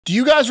Do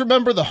you guys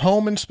remember the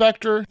home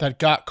inspector that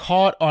got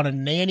caught on a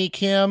nanny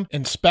cam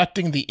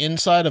inspecting the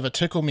inside of a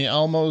Tickle Me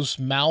Elmo's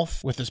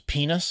mouth with his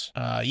penis?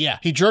 Yeah.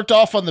 He jerked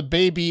off on the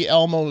baby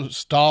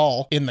Elmo's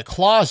doll in the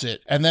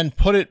closet and then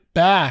put it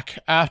back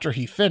after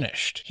he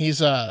finished.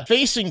 He's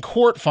facing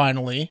court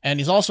finally, and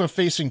he's also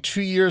facing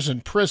 2 years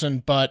in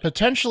prison, but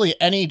potentially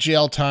any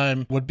jail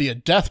time would be a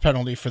death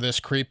penalty for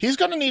this creep. He's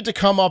going to need to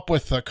come up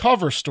with a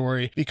cover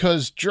story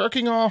because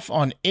jerking off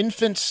on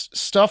infants'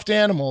 stuffed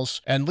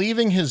animals and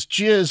leaving his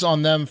jizz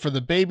on them for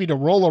the baby to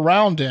roll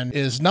around in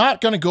is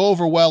not going to go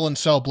over well in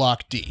cell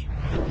block D.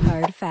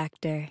 Hard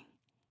factor.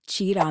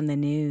 Cheat on the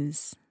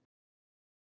news.